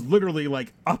that was literally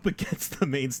like up against the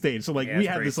main stage. So like we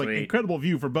had this like incredible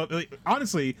view for both. Like,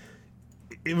 honestly,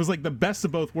 it was like the best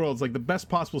of both worlds, like the best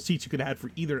possible seats you could have had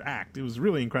for either act. It was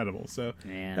really incredible. So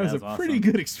yeah, that was a pretty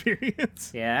good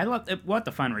experience. Yeah, we'll have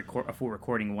to find a full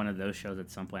recording one of those shows at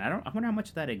some point. I wonder how much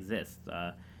of that exists.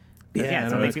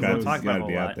 Something people don't talk about a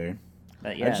whole lot. There.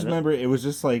 But yeah, I just remember it was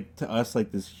just like, to us,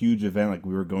 like this huge event, like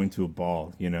we were going to a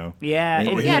ball, Yeah,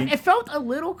 And it felt a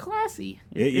little classy.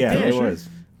 It was.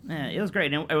 Yeah, it was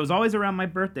great. And it was always around my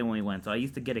birthday when we went, so I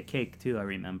used to get a cake too. I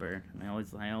remember. I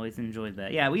always enjoyed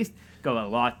that. Yeah, we used to go a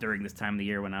lot during this time of the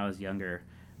year when I was younger,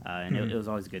 and it was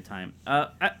always a good time.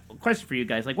 Question for you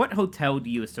guys: like, what hotel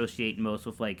do you associate most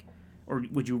with, like, or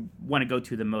would you want to go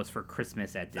to the most for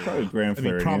Christmas at Disney? Probably Grand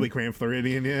Floridian. Probably Grand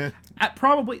Floridian, yeah.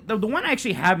 Probably the one I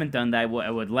actually haven't done that I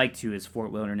would like to is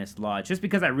Fort Wilderness Lodge, just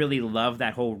because I really love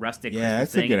that whole rustic Christmas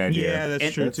that's thing. a good idea. Yeah,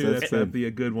 that's true too. That'd be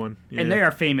a good one. Yeah. And they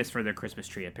are famous for their Christmas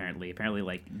tree, apparently. Apparently,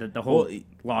 like the whole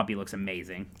lobby looks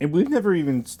amazing. And we've never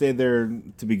even stayed there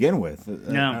to begin with.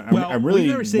 No. I really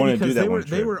never stayed want to do because that.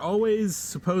 they were always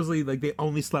supposedly like they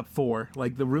only slept 4.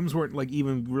 Like the rooms weren't like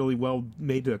even really well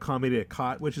made to accommodate a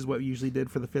cot, which is what we usually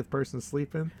did for the 5th person to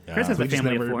sleep in. Chris has a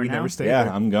family of 4 we now. never stayed Yeah,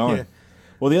 there. I'm going. Yeah.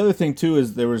 Well, the other thing too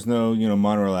is there was no,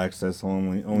 monorail access.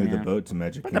 Only the boat to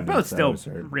Magic But the Kingdom. boat's so I still was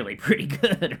hurt. really pretty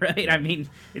good, right? I mean,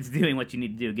 it's doing what you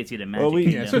need to do. It gets you to Magic Well,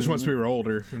 Kingdom. Yeah, especially once we were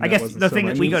older. and I that guess wasn't the so thing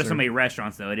much that we go to easier. so many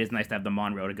restaurants, though, it is nice to have the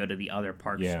monorail to go to the other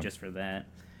parks just for that.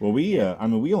 Well, we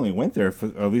only went there for,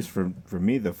 at least for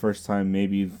me, the first time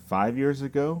maybe 5 years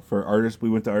ago for Artist. We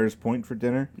went to Artist Point for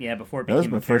dinner. Yeah, before it That was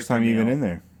became my a first time character even meal. in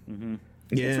there.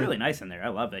 Yeah. It's really nice in there. I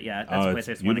love it. Yeah, that's a place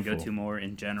I it's just want to go beautiful. to more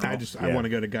in general. I want to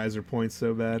go to Geyser Point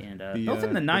so bad. And The, those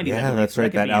in the 90s. I Yeah, believe, that's so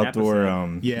right. could That be an outdoor,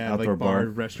 episode. outdoor like bar bar.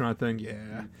 restaurant thing.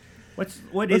 Yeah.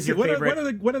 What is your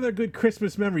favorite? What are the good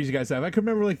Christmas memories you guys have? I can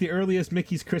remember like the earliest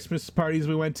Mickey's Christmas parties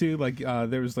we went to. Like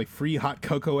there was like free hot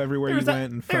cocoa everywhere you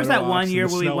went. And there was photo that one ops year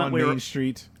and the where we snow went. on We were Main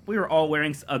Street. We were all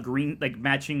wearing a green, like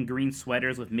matching green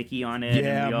sweaters with Mickey on it.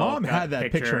 Yeah, and we all Mom got had a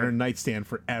that picture on her nightstand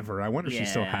forever. I wonder if she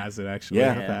still Yeah. has it. Actually, Yeah.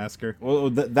 I have to ask her. Well,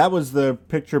 that was the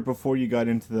picture before you got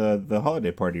into the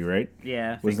holiday party, right?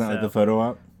 Yeah, Was that like so. the photo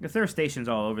op? Because there are stations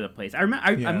all over the place. I remember.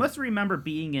 I Yeah. must remember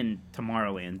being in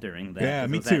Tomorrowland during that. Yeah, 'cause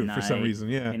it me was at too. For some night, reason,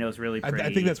 yeah. and it was really I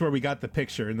pretty. think that's where we got the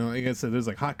picture. And like I said, there's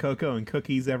like hot cocoa and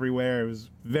cookies everywhere. It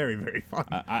was very, very fun.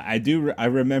 I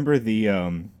remember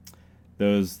the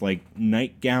those like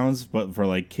nightgowns, but for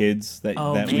like kids that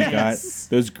we yes.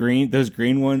 got. Those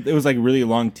green ones. It was like really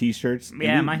long T-shirts. And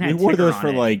Yeah, we, mine had we wore Tigger those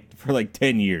on for like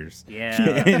 10 years.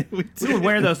 Yeah, we would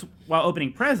wear those while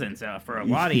opening presents for a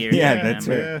lot of years. Yeah, I that's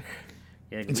remember. right.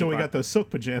 Yeah. Yeah, Until we got those silk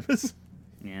pajamas.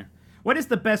 Yeah. What is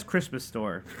the best Christmas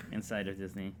store inside of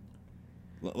Disney?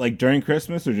 Like during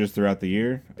Christmas or just throughout the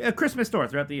year? A Christmas store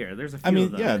throughout the year. There's a few. I mean,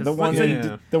 of them, yeah, 'cause the one so in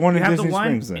Yeah. the one you in have Disney the one.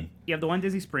 Springs. Then You have the one in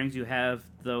Disney Springs. You have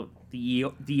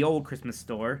the old Christmas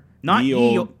store. Not Ye ye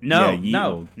Olde. old. No, Yeah, ye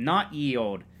no, olde. not ye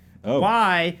old. Oh.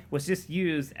 Y was just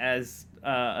used as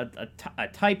a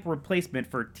type replacement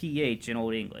for th in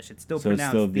Old English. It's still So it's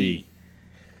pronounced still the.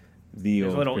 the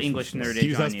There's old a little Christmas English store. nerd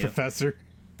Excuse on us, you. Professor.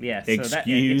 Yeah, so it's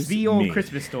Excuse the old me.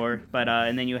 Christmas store, but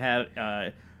and then you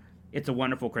have It's a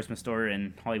Wonderful Christmas store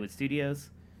in Hollywood Studios,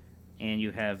 and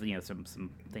you have some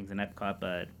things in Epcot,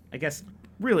 but I guess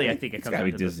really I think it It's comes gotta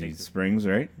down be to those Disney things. Springs,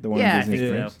 right? The one Yeah, I in Disney think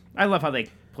Springs. so. I love how they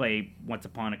play Once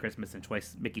Upon a Christmas and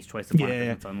Mickey's Choice Upon a Yeah.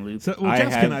 Christmas on loop. So,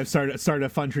 Jessica and I've started a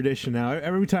fun tradition now.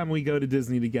 Every time we go to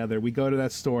Disney together, we go to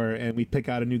that store and we pick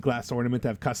out a new glass ornament to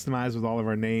have customized with all of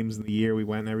our names and the year we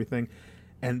went and everything.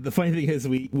 And the funny thing is,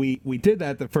 we did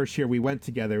that the first year we went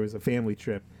together. It was a family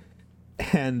trip,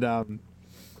 and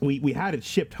we had it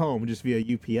shipped home just via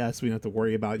UPS. We don't have to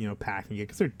worry about packing it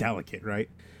because they're delicate, right?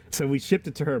 So we shipped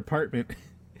it to her apartment,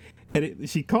 and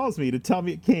she calls me to tell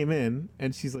me it came in,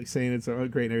 and she's like saying it's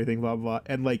great and everything, blah blah.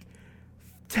 And like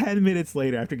 10 minutes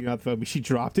later, after getting off the phone, she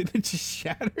dropped it and it just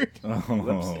shattered.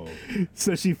 Oh,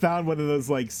 So she found one of those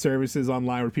like services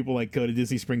online where people like go to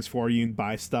Disney Springs for you and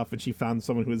buy stuff, and she found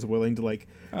someone who was willing to like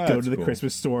go that's to the cool.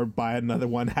 Christmas store, buy another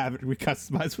one, have it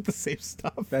recustomized with the same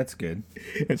stuff, that's good.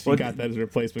 and she Well, got that as a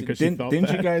replacement because she felt Didn't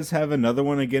bad. you guys have another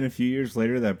one again a few years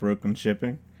later that broke on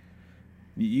shipping?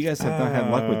 You guys have not had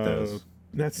luck with those.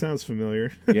 That sounds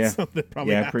familiar. Yeah. Something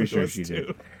probably Yeah, pretty happened to sure us, she did.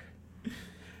 too.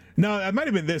 No, it might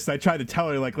have been this. I tried to tell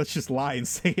her like, let's just lie and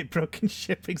say it broke in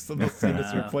shipping, so they'll send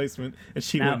us a replacement, and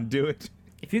she Now- wouldn't do it.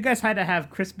 If you guys had to have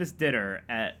Christmas dinner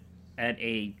at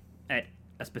a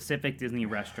specific Disney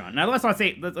restaurant, now let's not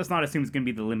assume it's going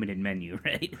to be the limited menu,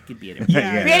 right? It could be anywhere.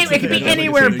 Yeah, it could be that's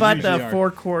anywhere what they but usually the are.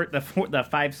 forecourt, the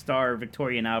 5-star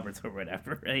Victorian Alberts or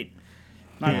whatever, right?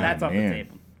 That's off the man.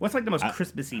 table. What's like the most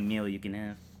Christmassy meal you can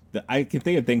have? I can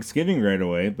think of Thanksgiving right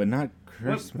away, but not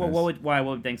Christmas. What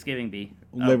would Thanksgiving be?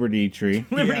 Liberty Tree.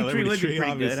 Liberty Tree would be pretty good.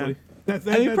 Huh? obviously. That's,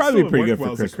 I think that's probably still pretty work good for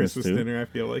well as a Christmas, Christmas too. dinner. I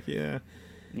feel like, yeah.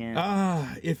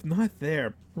 Yeah. If not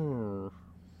there,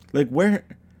 Like where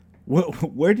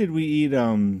did we eat?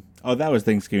 Oh, that was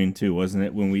Thanksgiving too, wasn't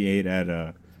it? When we ate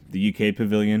at the UK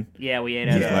Pavilion. Yeah, we ate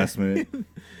Just at last minute.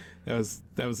 that was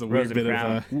a Rose weird and bit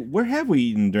Crown. of. Where have we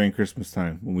eaten during Christmas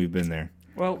time when we've been there?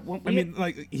 well, I mean,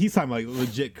 like he's talking like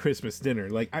legit Christmas dinner.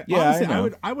 Like, Yeah, honestly, I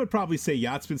know. I would probably say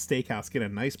Yachtsman Steakhouse, get a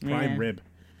nice prime Yeah. rib.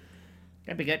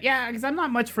 that'd be good. Yeah, because I'm not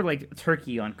much for like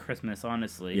turkey on Christmas,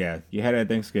 honestly. Yeah, you had it at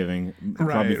Thanksgiving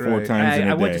probably Right, four right. times in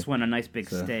I a would day. just want a nice big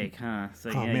steak, huh? So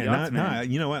Oh yeah, man, Yachtsman. no,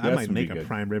 you know what? I Yachtsman might would be make a good.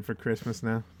 prime rib for Christmas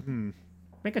now.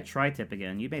 Make a tri-tip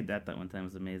again. You made that one time. It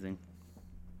was amazing.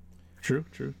 True.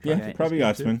 Yeah, Okay. probably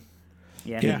That's good, Yachtsman.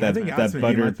 Yeah, Yeah, I That think that Yachtsman would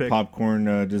be my buttered pick.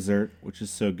 popcorn dessert, which is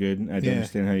so good. I don't Yeah.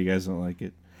 understand how you guys don't like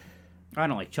it. I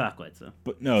don't like chocolate, so.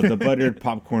 But no, the buttered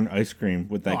popcorn ice cream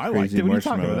with that Oh, I liked crazy it. What are you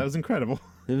talking marshmallow. about? That was incredible.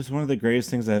 It was one of the greatest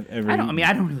things I've ever I eaten.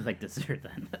 don't really like dessert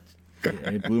then.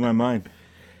 It blew my mind.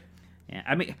 Yeah,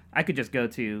 I mean, I could just go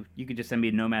to. You could just send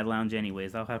me to Nomad Lounge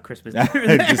anyways. I'll have Christmas dinner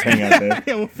there. Just hang out there.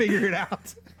 Yeah, we'll figure it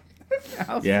out.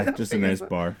 Yeah, just a nice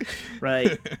bar.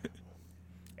 Right.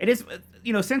 It is,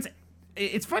 since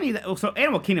it's funny that so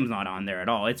Animal Kingdom's not on there at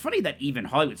all. It's funny that even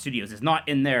Hollywood Studios is not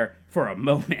in there for a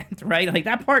moment, right? Like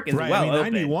that park is Right. well I mean,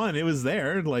 open. 91, it was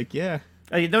there. Like, yeah.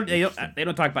 They don't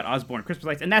talk about Osborne Christmas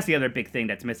lights, and that's the other big thing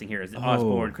that's missing here is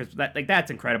Osborne Christmas. That's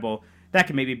incredible. That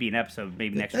could maybe be an episode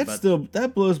maybe next year.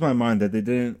 That blows my mind that they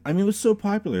didn't. I mean, it was so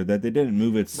popular that they didn't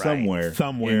move it somewhere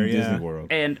Somewhere, in yeah. Disney World.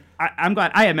 And I'm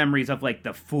glad I have memories of like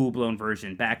the full blown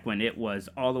version back when it was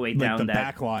all the way Like down the that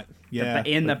back lot. Yeah.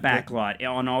 in the back lot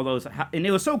on all those, and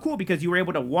it was so cool because you were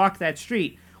able to walk that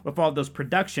street with all those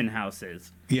production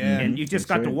houses. Yeah. and you just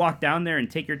That's got to right. walk down there and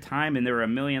take your time, and there were a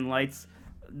million lights.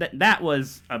 That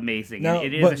was amazing. Now,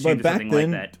 it is a shame but that back something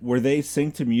then, like that. were they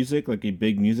synced to music like a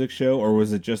big music show, or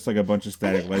was it just like a bunch of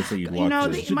static lights that you'd walk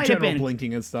through? it might have General been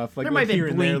blinking and stuff. Like, there might have here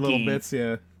been and there, little blinking. bits,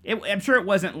 yeah. I'm sure it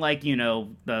wasn't like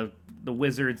the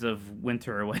Wizards of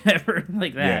Winter or whatever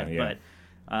like that. Yeah.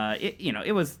 But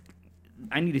it was.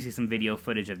 I need to see some video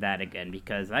footage of that again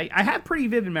because I have pretty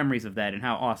vivid memories of that and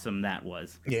how awesome that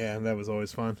was. Yeah, that was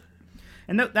always fun.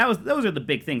 And those are the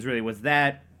big things really. Was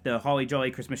that the Holly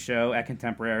Jolly Christmas show at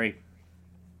Contemporary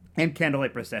and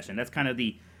Candlelight Procession? That's kind of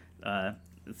the.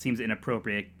 It seems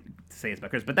inappropriate to say it's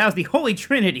about Christmas, but that was the Holy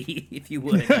Trinity, if you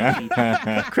would, of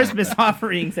the Christmas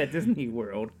offerings at Disney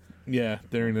World. Yeah,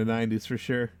 during the 90s for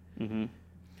sure.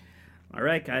 All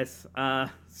right, guys.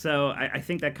 So I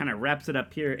think that kind of wraps it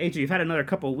up here. AJ, you've had another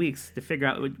couple of weeks to figure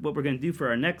out what we're going to do for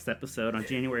our next episode on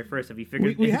January 1st. Have you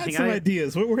figured We had anything some out?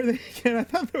 ideas. What were they again? I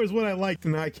thought there was one I liked,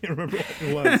 and now I can't remember what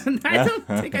it was. I don't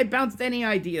think I bounced any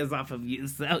ideas off of you,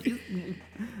 so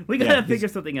we got to Yeah, figure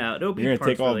something out. It'll be You're gonna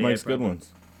parks take all of related, Mike's good probably.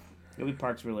 ones. It'll be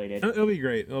parks related. It'll be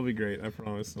great. It'll be great. I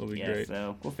promise. It'll be Yeah, great.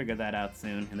 so we'll figure that out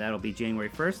soon, and that'll be January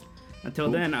 1st.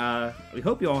 Until then, we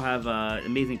hope you all have an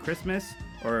amazing Christmas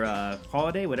or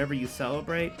holiday, whatever you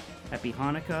celebrate. Happy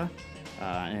Hanukkah,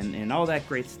 and all that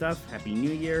great stuff. Happy New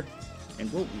Year,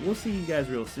 and we'll see you guys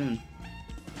real soon.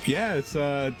 Yeah, it's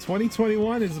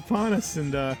 2021 is upon us,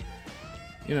 and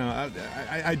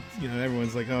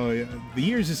everyone's like, oh, yeah, the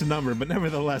year's just a number, but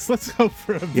nevertheless, let's hope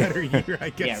for a better year,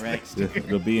 I guess. Yeah, right. next year.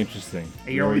 It'll be interesting.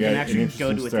 A year where we got can an actually go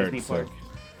interesting to a start, Disney so- park.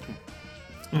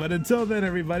 But until then,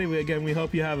 everybody, we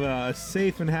hope you have a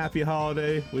safe and happy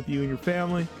holiday with you and your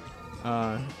family.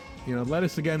 Let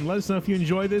us know if you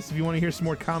enjoy this, if you want to hear some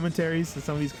more commentaries to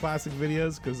some of these classic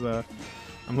videos, because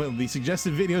The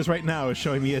suggested videos right now is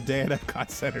showing me a day at Epcot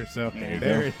Center, so There you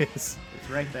there go. it is. It's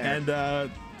right there.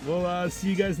 And we'll see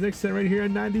you guys next time right here on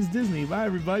 90s Disney. Bye,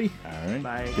 everybody. All right.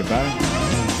 Bye.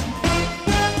 Goodbye.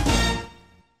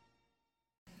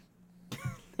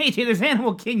 AJ, there's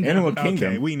Animal Kingdom. Animal Kingdom.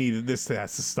 Okay, we needed this.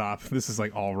 Has to stop. This is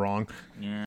like all wrong. Yeah.